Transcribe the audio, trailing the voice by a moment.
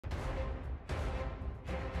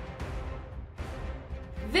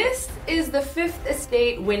This is the Fifth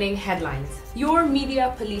Estate Winning Headlines, your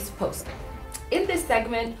media police post. In this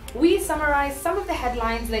segment, we summarize some of the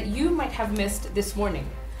headlines that you might have missed this morning.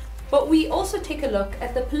 But we also take a look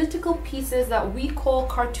at the political pieces that we call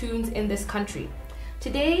cartoons in this country.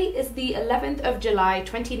 Today is the 11th of July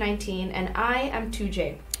 2019 and I am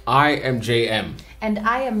 2J. I am JM. And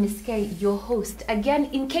I am Miss K, your host. Again,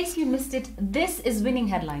 in case you missed it, this is Winning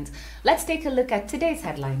Headlines. Let's take a look at today's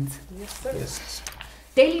headlines. Yes, sir. Yes.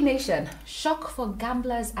 Daily Nation, shock for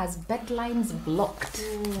gamblers as bet lines blocked.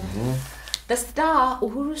 Mm-hmm. The Star,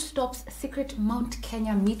 UHURU stops secret Mount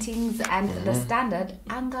Kenya meetings, and The Standard,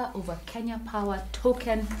 anger over Kenya Power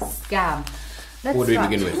token scam. Let's What do we start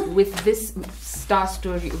begin with this Star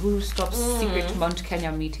story, UHURU stops secret Mount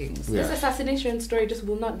Kenya meetings. Yeah. This assassination story just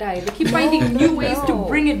will not die. They keep finding new ways to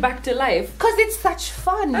bring it back to life. Because it's such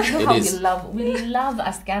fun. You know It how is. we love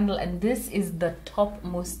a scandal, and this is the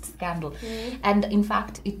topmost scandal. And in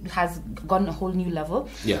fact, it has gone a whole new level.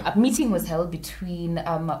 Yeah. A meeting was held between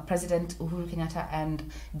President Uhuru Kenyatta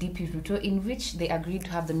and DP RUTO, in which they agreed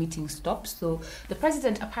to have the meeting stopped. So the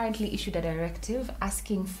president apparently issued a directive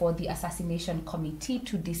asking for the assassination committee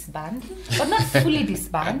to disband, but not fully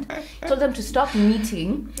disband. Told them to stop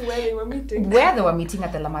meeting Where they were meeting.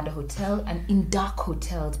 at the Lamada Hotel and in dark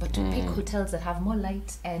hotels, but to pick hotels that have more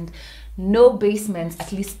light and no basements,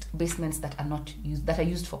 at least basements that are not used, that are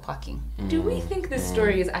used for parking. Do we think this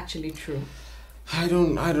story is actually true? I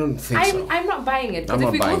don't think so. I'm not buying it. Because I'm if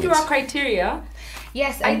not we go buying through it. our criteria,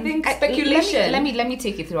 Yes, I think speculation. Let me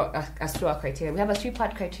take you through our criteria. We have a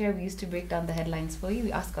 3-part criteria we use to break down the headlines for you.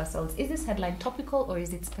 We ask ourselves: is this headline topical or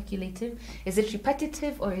is it speculative? Is it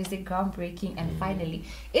repetitive or is it groundbreaking? And finally,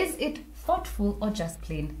 is it thoughtful or just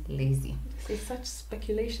plain lazy? It's such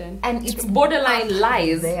speculation. And it's borderline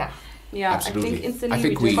lies. There. Yeah, Absolutely. I think instantly I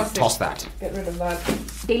think we just toss that. Get rid of that.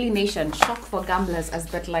 Daily Nation, shock for gamblers as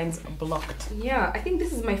bet lines blocked. Yeah, I think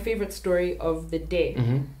this is my favorite story of the day.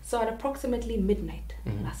 So at approximately midnight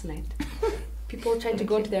last night, people tried to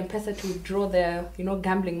go into their M-Pesa to withdraw their,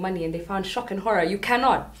 gambling money, and they found shock and horror. You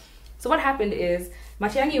cannot. So what happened is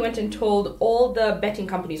Matiang'i went and told all the betting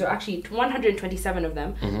companies, or actually 127 of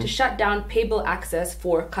them, to shut down payable access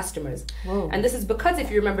for customers. Whoa. And this is because,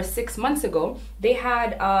 if you remember, 6 months ago, they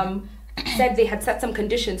had said they had set some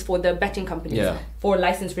conditions for the betting companies for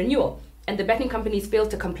license renewal. And the betting companies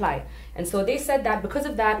failed to comply. And so they said that because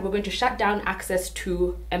of that, we're going to shut down access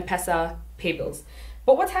to M-Pesa pay bills.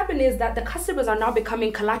 But what's happened is that the customers are now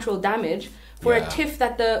becoming collateral damage for a tiff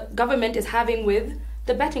that the government is having with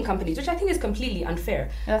the betting companies, which I think is completely unfair.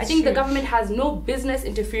 That's I think true. the government has no business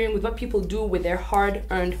interfering with what people do with their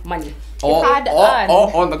hard-earned money. Or hard-earned.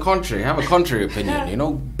 on the contrary, I have a contrary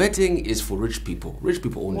opinion. Betting is for rich people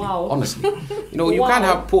only. Wow. Honestly, you can't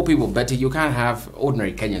have poor people betting. You can't have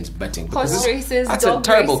ordinary Kenyans betting. because Horse races, That's dog a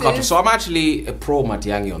terrible races. culture. So I'm actually a pro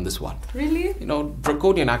Matiang'i on this one. Really?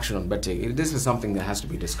 Draconian action on betting. This is something that has to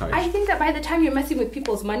be discouraged. I think that by the time you're messing with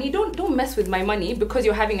people's money, don't mess with my money because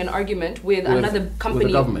you're having an argument with another company. With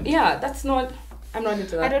the government. Yeah, that's not. I'm not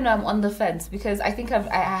into that. I don't know. I'm on the fence because I think I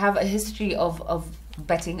have a history of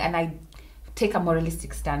betting, and I take a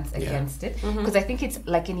moralistic stance against it because I think it's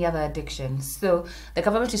like any other addiction. So the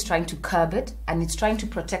government is trying to curb it, and it's trying to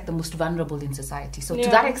protect the most vulnerable in society. So to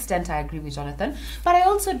that extent, I agree with Jonathan. But I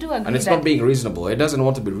also do agree and it's that not being reasonable. It doesn't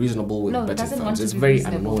want to be reasonable with it betting doesn't want funds. to It's be very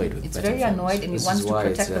reasonable. annoyed with It's betting very funds. annoyed, and it This wants is to why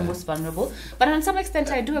protect it's, the most vulnerable. But on some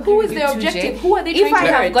extent, I do agree Who with is you the too, objective? Jay. Who are they If trying to I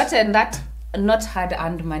have hurt? gotten that not hard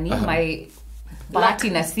earned money, my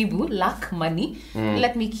Bahati Nasibu, lack money,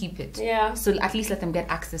 let me keep it. Yeah. So at least let them get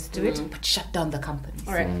access to it, but shut down the companies.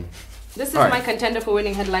 All right. This is All right. my contender for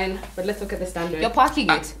winning headline, but let's look at the standard. You're parking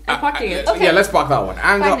it. I'm parking it. Okay. Yeah, let's park that one.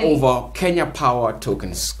 Anger Finally. over Kenya Power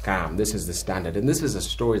token scam. This is the standard, and this is a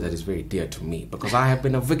story that is very dear to me because I have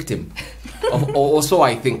been a victim of, or so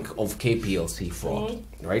I think, of KPLC fraud.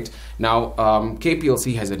 Right now,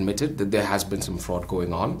 KPLC has admitted that there has been some fraud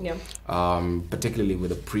going on, particularly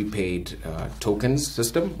with a prepaid tokens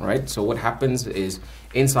system. Right. So what happens is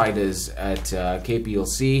insiders at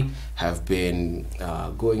KPLC have been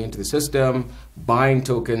going into the system, buying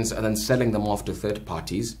tokens, and then selling them off to third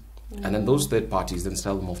parties. And then those third parties then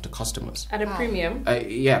sell them off to customers. At a premium.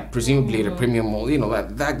 Presumably at a premium, or,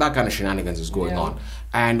 that kind of shenanigans is going on.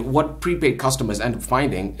 And what prepaid customers end up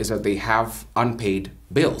finding is that they have unpaid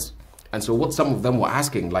bills. And so what some of them were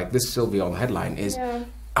asking, like this Sylvia on the headline, is,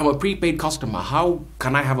 I'm a prepaid customer. How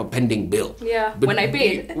can I have a pending bill? Yeah, But when I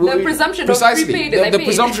paid. The presumption of prepaid is I the paid.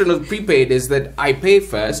 presumption of prepaid is that I pay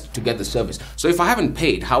first to get the service. So if I haven't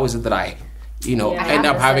paid, how is it that I end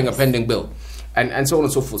up having a pending bill? And so on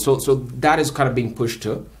and so forth. So that is kind of being pushed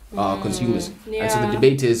to consumers. Yeah. And so the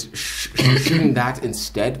debate is, shouldn't that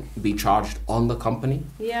instead be charged on the company?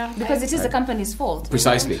 Yeah. Because it is the company's fault.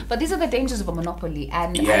 Precisely. But these are the dangers of a monopoly,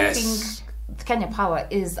 and I Yes. think Kenya Power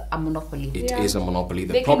is a monopoly. It Yeah. is a monopoly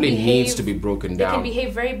that They can probably behave- needs to be broken They can down.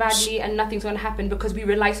 behave very badly and nothing's going to happen because we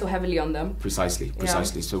rely so heavily on them. Precisely.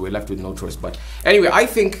 So we're left with no choice. But anyway, I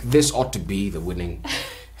think this ought to be the winning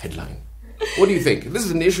headline. What do you think? This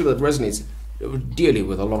is an issue that resonates dearly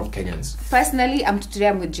with a lot of Kenyans. Personally, today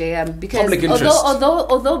I'm with JM because Public interest.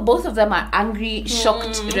 although both of them are angry,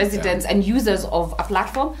 shocked residents and users of a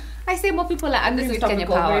platform, I say more people are angry This is with Kenya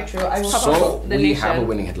topical, Power. very true. I will So talk the we nation. have a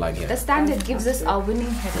winning headline here. The Standard gives us our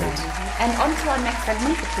winning headline. And on to our next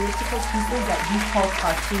segment, the political people that we call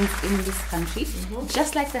cartoons in this country.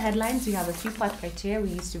 Just like the headlines, we have a two-part criteria. We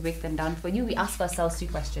used to break them down for you. We ask ourselves two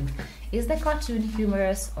questions. Is the cartoon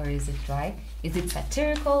humorous or is it dry? Is it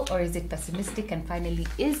satirical or is it pessimistic? And finally,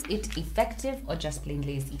 is it effective or just plain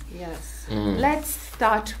lazy? Yes. Let's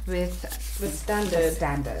start with The the Standard.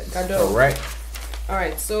 Standard. Gado. All right. All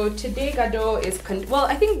right, so today Gado is, well,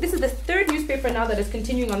 I think this is the third newspaper now that is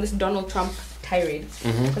continuing on this Donald Trump tirade.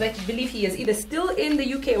 Because I believe he is either still in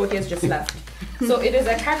the UK or he has just left. So it is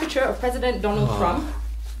a caricature of President Donald Trump,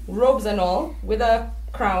 robes and all, with a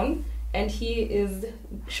crown, and he is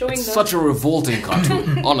showing It's such a revolting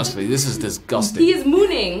cartoon. Honestly, this is disgusting. he is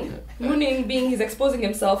mooning being he's exposing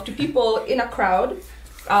himself to people in a crowd.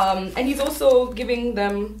 And he's also giving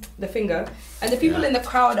them the finger. And the people in the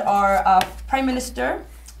crowd are Prime Minister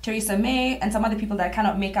Theresa May and some other people that I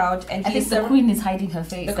cannot make out. And I think the Queen is hiding her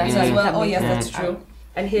face. the That's Queen why as you well. can't Oh make yes, her that's out. true.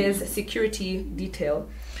 And his security detail.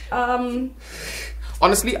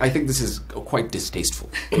 Honestly, I think this is quite distasteful,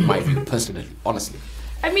 in my view, personally. Honestly.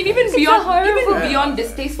 I mean, even horrible. beyond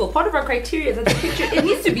distasteful, part of our criteria is that the picture it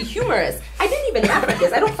needs to be humorous. I didn't even laugh at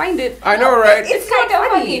this. I don't find it. I know, right? It's kind of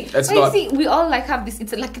funny. It's But not. you see, we all have this.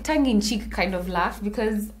 It's like a tongue-in-cheek kind of laugh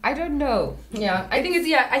because I don't know. Yeah, I think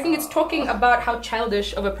it's talking about how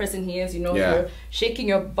childish of a person he is. You know, Yeah. you're shaking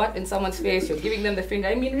your butt in someone's face, you're giving them the finger.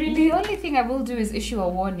 I mean, really. The only thing I will do is issue a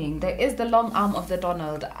warning. There is the long arm of the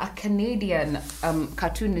Donald. A Canadian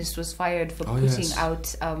cartoonist was fired for putting yes.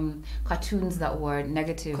 out cartoons that were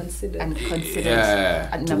negative Considered. and considered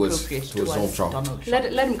Yeah, inappropriate towards Donald Trump. Donald Trump.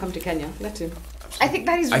 Let him come to Kenya. Let him. I think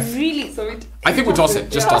that is really So I think we toss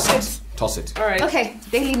it. Just Yeah. toss it. Toss it. All right. okay.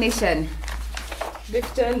 Daily Nation.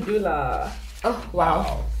 Victor Ndula. Oh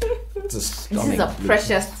wow. It's a This stunning is a look.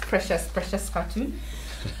 precious cartoon.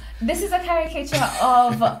 This is a caricature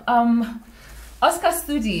of Oscar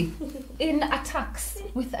Studi in a tux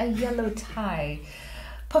with a yellow tie,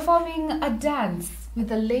 performing a dance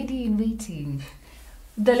with a lady in waiting.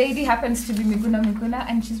 The lady happens to be Miguna,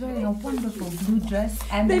 and she's wearing a wonderful blue dress.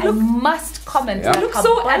 And They I look- must comment Yeah. that They look her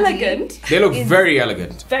so body elegant. They look is very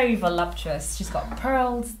elegant. very voluptuous. She's got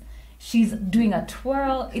pearls. She's doing a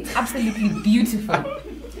twirl. It's absolutely beautiful.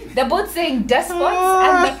 They're both saying despots,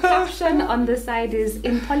 and the caption on the side is,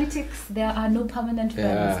 "In politics, there are no permanent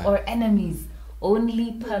friends Yeah. or enemies,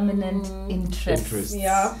 only permanent interests." Interests.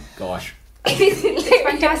 Yeah. Gosh. It's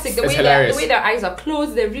fantastic. The It's way hilarious. the way their eyes are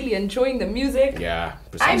closed, they're really enjoying the music. Yeah. I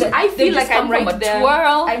Precisely. feel They like just I'm come right from a there.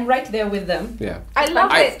 twirl. I'm right there with them. Yeah. I love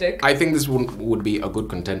Fantastic. it. I think this one would be a good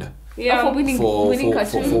contender Yeah. For winning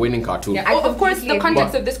cartoon. for winning cartoon. Yeah. Oh, of course, the completely context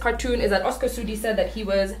agree. of this cartoon is that Oscar Sudi said that he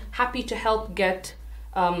was happy to help get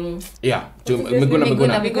Yeah. To what's his name?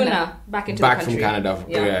 Miguna Miguna back into back the from country. Canada.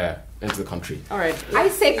 Yeah. Yeah. Into the country. All right. I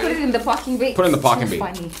say put it in the parking bay. Put in the parking It's bay.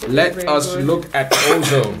 too funny. Let Very us good. look at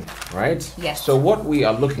ozone, right? Yes. So what we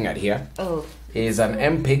are looking at here Oh, is an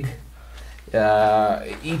M-pig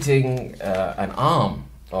eating an arm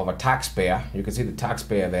of a taxpayer. You can see the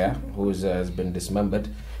taxpayer there who has been dismembered.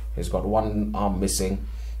 He's got one arm missing,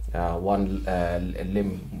 one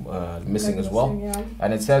limb missing as well. Yeah.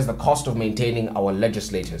 And it says the cost of maintaining our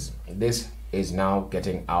legislators. This is now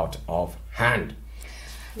getting out of hand.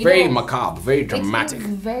 You Very know, macabre, very dramatic. It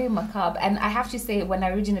is very macabre, and I have to say, when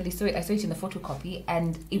I originally saw it, I saw it in the photocopy,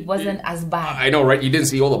 and it wasn't as bad. I know, right? You didn't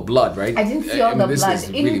see all the blood, right? I didn't see all the this blood. is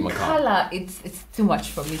really In macabre. color, it's too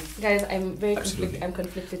much for me. Guys, I'm very Absolutely. conflicted. I'm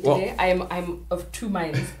conflicted Well- today. I'm of two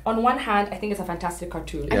minds. On one hand, I think it's a fantastic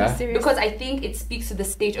cartoon. Yeah. Are you serious? Because I think it speaks to the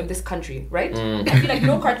state of this country, right? Mm. I feel like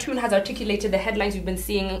no cartoon has articulated the headlines we've been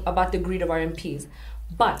seeing about the greed of our MPs.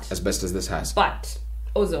 But As best as this has.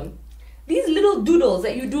 ozone. These little doodles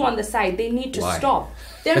that you do on the side, they need to Why? stop.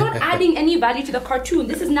 They're not adding any value to the cartoon.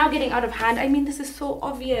 This is now getting out of hand. I mean, this is so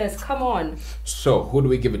obvious. Come on. So, who do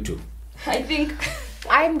we give it to? I think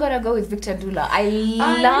I'm gonna go with Victor Dula. I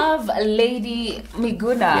love Lady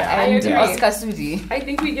Miguna Yeah, and I agree. Oscar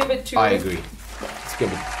Sudi. we give it to I agree. Let's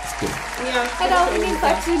give it Good. Yeah. And our winning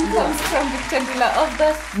cartoon comes from Victor Ndula of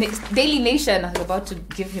the Daily Nation. I was about to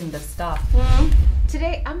give him the star.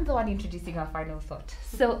 Today, I'm the one introducing our final thought.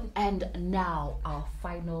 So, and now our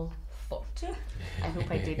final thought. I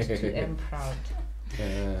hope I did 2M proud.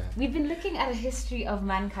 We've been looking at a history of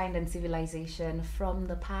mankind and civilization from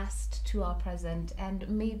the past to our present and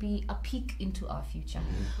maybe a peek into our future.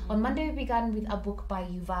 On Monday, we began with a book by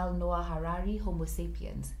Yuval Noah Harari, Homo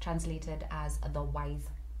Sapiens, translated as The Wise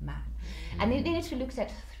Man. And in it, we looked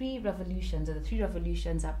at three revolutions, or the three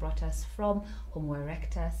revolutions that brought us from Homo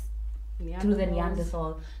erectus through the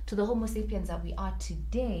Neanderthal to the Homo sapiens that we are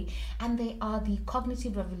today, and they are the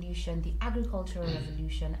cognitive revolution, the agricultural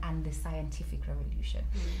revolution, and the scientific revolution.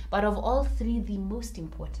 But of all three, the most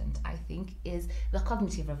important, I think, is the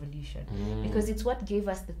cognitive revolution, because it's what gave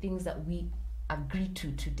us the things that we agree to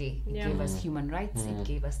today. It gave us human rights, it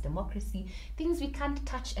gave us democracy, things we can't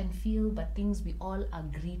touch and feel, but things we all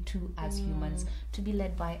agree to as humans to be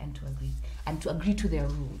led by and to agree to their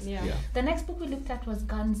rules. The next book we looked at was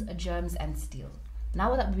Guns, Germs and Steel.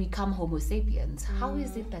 Now that we become Homo sapiens, how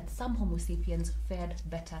is it that some Homo sapiens fared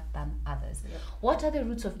better than others? What are the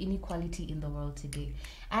roots of inequality in the world today?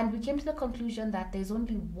 And we came to the conclusion that there's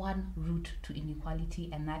only one root to inequality,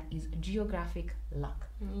 and that is geographic luck.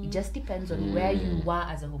 It just depends on where you were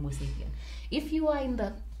as a Homo sapien. If you are in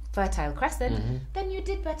the Fertile Crescent, then you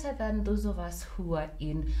did better than those of us who are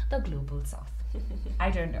in the global south. I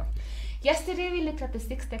don't know. Yesterday, we looked at The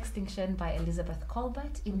Sixth Extinction by Elizabeth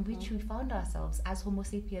Colbert, in which we found ourselves as Homo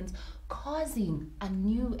sapiens causing a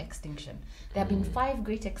new extinction. There have been 5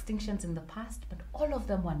 great extinctions in the past, but all of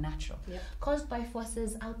them were natural, caused by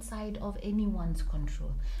forces outside of anyone's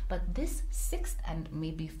control. But this 6th and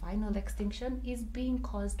maybe final extinction is being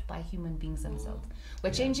caused by human beings themselves.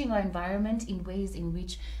 We're changing our environment in ways in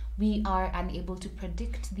which we are unable to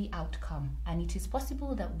predict the outcome, and it is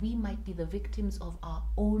possible that we might be the victims of our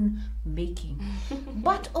own making.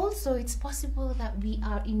 But also it's possible that we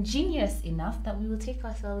are ingenious enough that we will take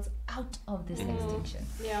ourselves out of this extinction.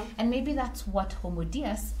 And maybe that's what Homo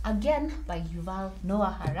Deus, again by Yuval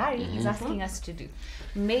Noah Harari, is asking us to do.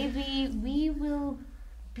 Maybe we will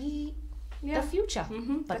be the future,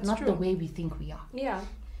 but not the way we think we are.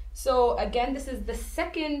 So again, this is the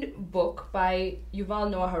second book by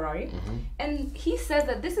Yuval Noah Harari, and he says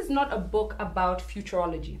that this is not a book about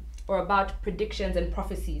futurology or about predictions and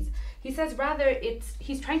prophecies. He says rather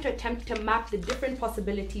he's trying to attempt to map the different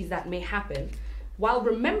possibilities that may happen, while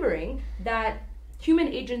remembering that human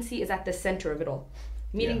agency is at the center of it all,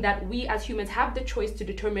 meaning that we as humans have the choice to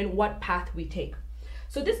determine what path we take.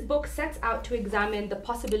 So this book sets out to examine the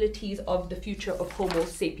possibilities of the future of Homo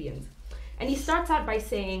sapiens. And he starts out by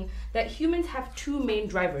saying that humans have 2 main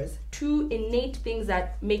drivers, 2 innate things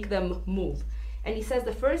that make them move. And he says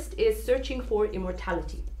the first is searching for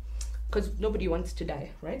immortality, because nobody wants to die,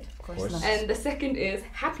 right? Of course not. And the second is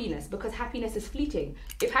happiness, because happiness is fleeting.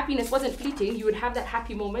 If happiness wasn't fleeting, you would have that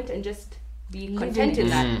happy moment and just be content in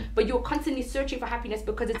that. But you're constantly searching for happiness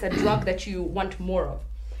because it's a drug that you want more of.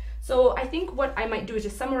 So I think what I might do is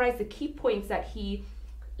just summarize the key points that he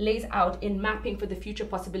lays out in mapping for the future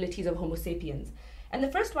possibilities of Homo sapiens. And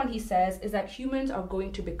the first one he says is that humans are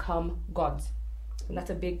going to become gods. And that's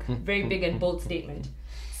a big, very big and bold statement.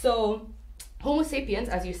 So Homo sapiens,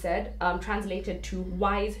 as you said, translated to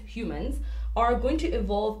wise humans, are going to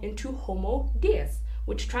evolve into Homo Deus,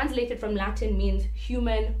 which translated from Latin means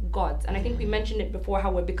human gods. And I think we mentioned it before, how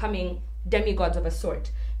we're becoming demigods of a sort,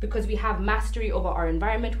 because we have mastery over our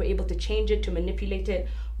environment, we're able to change it, to manipulate it.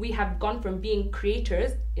 We have gone from being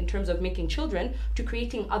creators in terms of making children to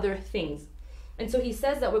creating other things. And so he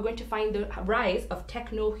says that we're going to find the rise of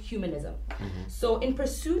techno-humanism. So in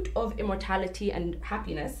pursuit of immortality and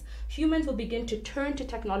happiness, humans will begin to turn to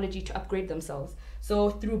technology to upgrade themselves. So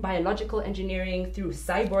through biological engineering, through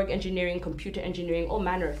cyborg engineering, computer engineering, all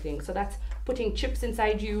manner of things. So that's putting chips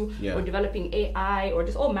inside you, or developing AI, or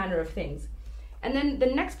just all manner of things. And then the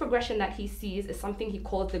next progression that he sees is something he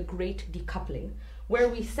calls the great decoupling, where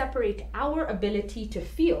we separate our ability to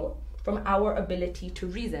feel from our ability to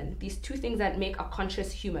reason. These 2 things that make a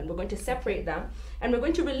conscious human. We're going to separate them, and we're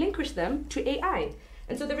going to relinquish them to AI.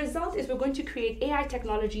 And so the result is we're going to create AI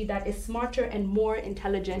technology that is smarter and more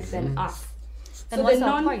intelligent than us. Then what's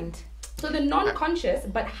our point? So the non-conscious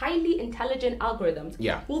but highly intelligent algorithms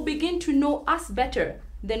will begin to know us better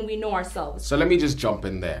than we know ourselves. So let me just jump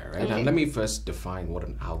in there, right? And let me first define what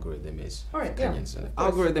an algorithm is. All right, An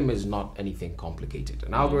algorithm is not anything complicated.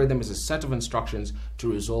 An algorithm is a set of instructions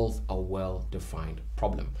to resolve a well-defined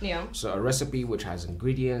problem. So a recipe which has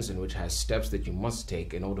ingredients and which has steps that you must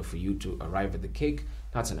take in order for you to arrive at the cake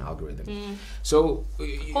That's an algorithm. So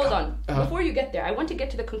hold on. Before you get there, I want to get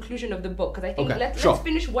to the conclusion of the book, because I think let's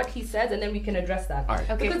finish what he says and then we can address that. All right.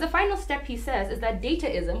 Okay. Because the final step he says is that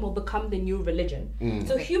dataism will become the new religion.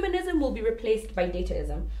 So humanism will be replaced by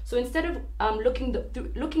dataism. So instead of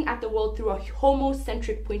looking at the world through a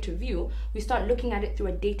homo-centric point of view, we start looking at it through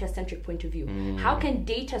a data-centric point of view. How can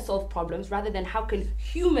data solve problems rather than how can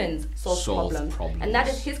humans solve problems? And that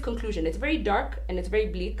is his conclusion. It's very dark and it's very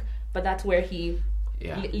bleak, but that's where he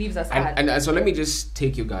leaves us at. And so let me just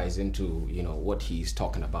take you guys into what he's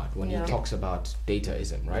talking about when he talks about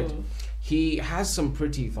dataism, right? He has some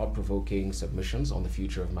pretty thought-provoking submissions on the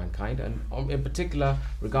future of mankind, and in particular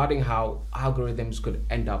regarding how algorithms could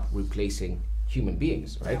end up replacing human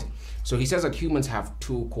beings, right? So he says that humans have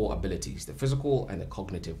two core abilities, the physical and the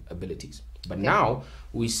cognitive abilities. But now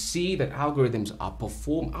we see that algorithms are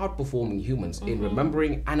outperforming humans in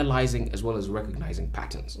remembering, analyzing, as well as recognizing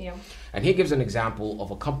patterns. And he gives an example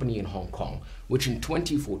of a company in Hong Kong, which in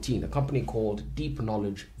 2014, a company called Deep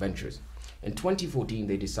Knowledge Ventures. In 2014,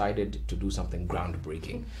 they decided to do something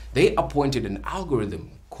groundbreaking. They appointed an algorithm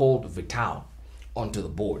called Vital onto the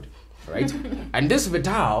board, right? And this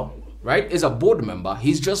Vital, right, is a board member.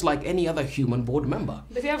 He's just like any other human board member.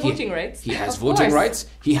 Does he have voting rights? He has voting rights.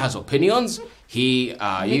 He has opinions. He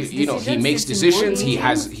he makes decisions. He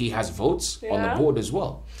has votes on the board as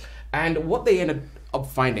well. And what they ended up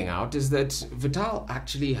finding out is that Vital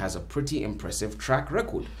actually has a pretty impressive track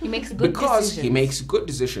record. He makes good decisions. He makes good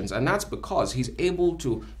decisions, and that's because he's able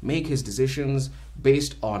to make his decisions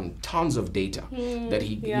based on tons of data that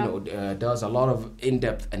he does a lot of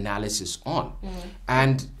in-depth analysis on,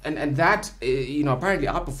 and that apparently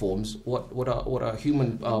outperforms what a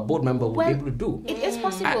human board member would be able to do. It is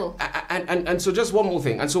possible. And so just one more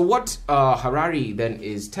thing. And so what Harari then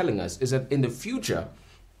is telling us is that in the future,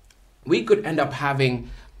 we could end up having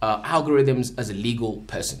algorithms as illegal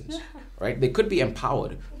persons, right? They could be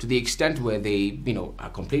empowered to the extent where they, are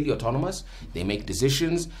completely autonomous. They make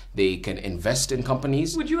decisions. They can invest in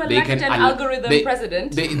companies. Would you elect an algorithm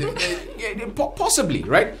president? Possibly,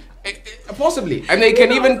 right? Possibly. And they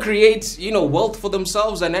can even create, wealth for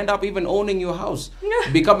themselves and end up even owning your house,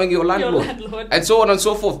 becoming your landlord, and so on and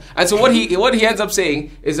so forth. And so what he ends up saying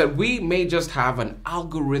is that we may just have an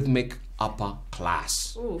algorithmic upper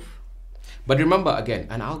class. Oof. But remember, again,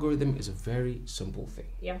 an algorithm is a very simple thing.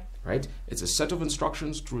 Yeah. Right? It's a set of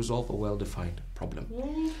instructions to resolve a well-defined problem.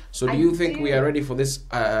 So do you think we are ready for this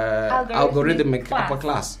algorithmic upper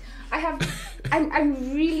class?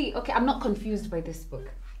 I'm really, okay, I'm not confused by this book.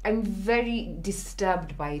 I'm very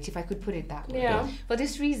disturbed by it, if I could put it that way. Yeah. For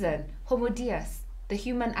this reason, Homo Deus, the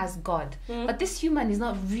human as God. But this human is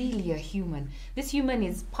not really a human. This human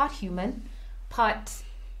is part human, part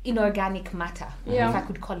inorganic matter, if I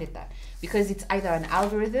could call it that, because it's either an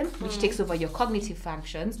algorithm which takes over your cognitive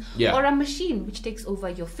functions or a machine which takes over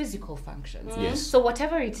your physical functions. Yes. So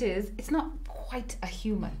whatever it is, it's not quite a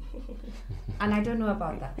human. And I don't know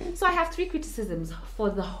about that. So I have 3 criticisms for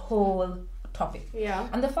the whole topic.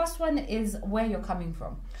 And the first one is where you're coming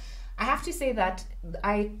from. I have to say that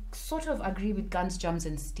I sort of agree with Guns, Germs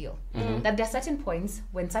and Steel, that there are certain points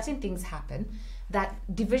when certain things happen, that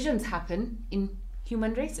divisions happen in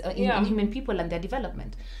human race, in human people and their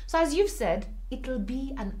development. So as you've said, it will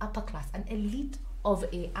be an upper class, an elite of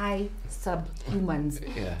AI subhumans.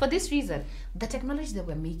 For this reason, the technology that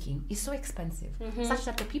we're making is so expensive, such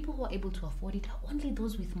that the people who are able to afford it are only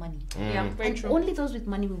those with money. Very true. Only those with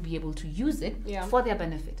money will be able to use it for their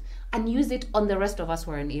benefit and use it on the rest of us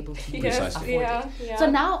who are unable to afford it. So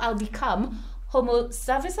now I'll become Homo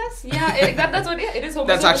services? That's what it is. Homo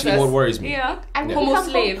That's services. actually what worries me. I will Homo become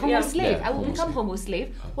slave. Homo slave. I will Homo become slave. Homo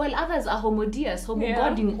slave, while others are Homo Deus, Homo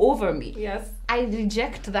Godding over me. Yes. I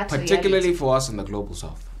reject that Particularly reality. for us in the global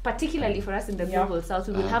south. Particularly for us in the global south,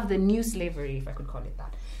 we will have the new slavery, if I could call it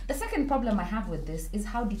that. The second problem I have with this is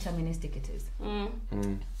how deterministic it is.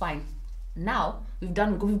 Fine. Now, we've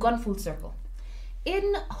gone full circle.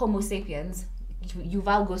 In Homo sapiens,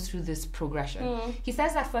 Yuval goes through this progression. He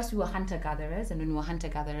says that first we were hunter-gatherers, and when we were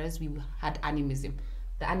hunter-gatherers, we had animism.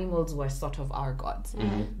 The animals were sort of our gods.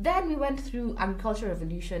 Then we went through agricultural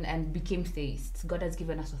revolution and became theists. God has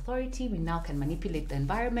given us authority. We now can manipulate the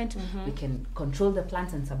environment. We can control the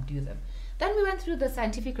plants and subdue them. Then we went through the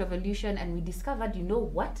scientific revolution and we discovered, you know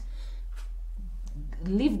what?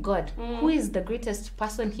 Leave God. Who is the greatest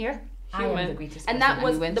person here? Human. I am the greatest and person. that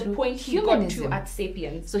was the point he got to at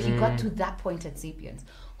Sapiens. So he got to that point at Sapiens.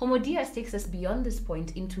 Homo Deus takes us beyond this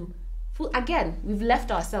point into again, we've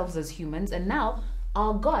left ourselves as humans, and now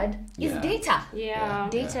our God is data. Yeah.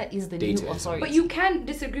 Data is the Data new authority. But you can't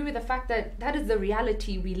disagree with the fact that that is the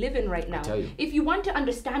reality we live in right now. If you want to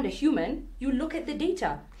understand a human, you look at the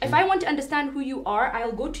data. If I want to understand who you are,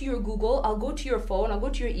 I'll go to your Google, I'll go to your phone, I'll go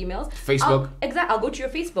to your emails. Facebook. I'll go to your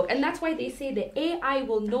Facebook. And that's why they say the AI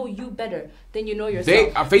will know you better than you know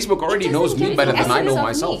yourself. Facebook already knows me better than I know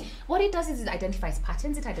myself. What it does is it identifies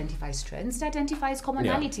patterns, it identifies trends, it identifies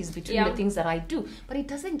commonalities between the things that I do. But it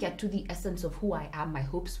doesn't get to the essence of who I am, my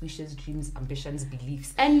hopes, wishes, dreams, ambitions,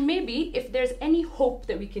 beliefs. And maybe if there's any hope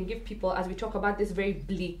that we can give people as we talk about this very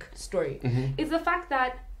bleak story, is the fact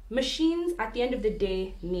that machines at the end of the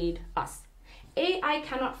day need us. AI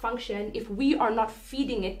cannot function if we are not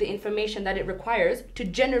feeding it the information that it requires to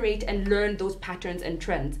generate and learn those patterns and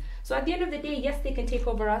trends. So at the end of the day, yes, they can take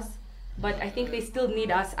over us, but I think they still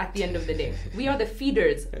need us at the end of the day. We are the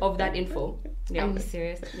feeders of that info. Yeah. Are you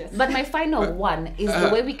serious? Yes. But my final one is the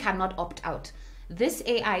way we cannot opt out. This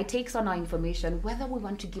AI takes on our information whether we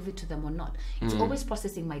want to give it to them or not. It's always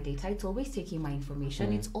processing my data. It's always taking my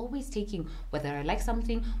information. It's always taking whether I like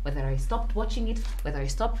something, whether I stopped watching it, whether I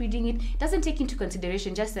stopped reading it. It doesn't take into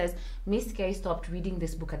consideration, just says, Miss K stopped reading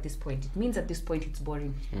this book at this point. It means at this point it's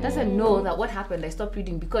boring. It doesn't know that what happened, I stopped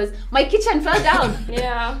reading because my kitchen fell down.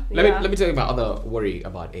 Let me tell you my other worry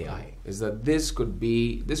about AI is that this could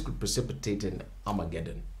precipitate an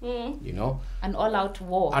Armageddon. You know, an all-out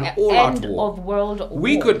war, an all-out war of world.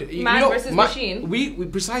 We war. could man versus machine. We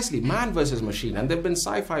precisely man versus machine, and there've been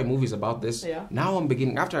sci-fi movies about this. Now I'm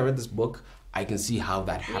beginning. After I read this book, I can see how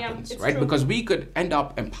that happens, right? True. Because we could end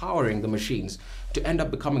up empowering the machines to end up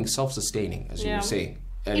becoming self-sustaining, as you were saying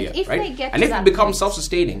earlier, if right? They get and to if that we become point,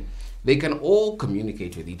 self-sustaining, they can all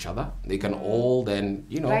communicate with each other. They can all then,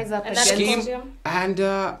 rise up scheme and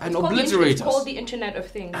obliterate us. It's called the Internet of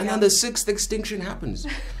Things. And then the sixth extinction happens.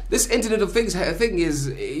 This Internet of Things thing is,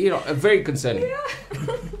 very concerning.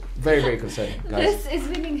 Very, very concerning. Guys. This is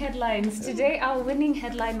winning headlines. Today, our winning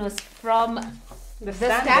headline was from the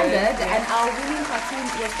Standard, and our winning cartoon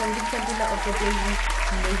was from Victor Dilla of the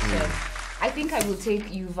Daily Nation. I think I will take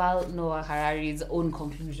Yuval Noah Harari's own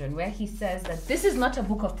conclusion, where he says that this is not a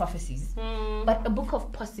book of prophecies, but a book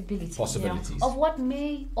of possibilities. Of what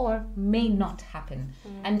may or may not happen.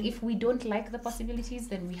 And if we don't like the possibilities,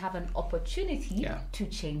 then we have an opportunity to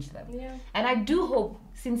change them. And I do hope,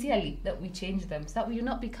 sincerely, that we change them, so that we do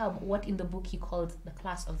not become what in the book he called the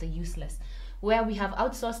class of the useless, where we have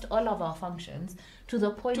outsourced all of our functions to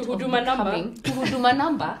the point of becoming to Huduma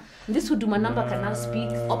Number. This Huduma Number can now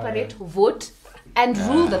speak, operate, vote, and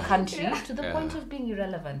rule the country to the point of being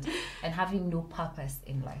irrelevant and having no purpose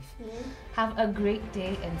in life. Have a great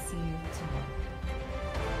day and see you tomorrow.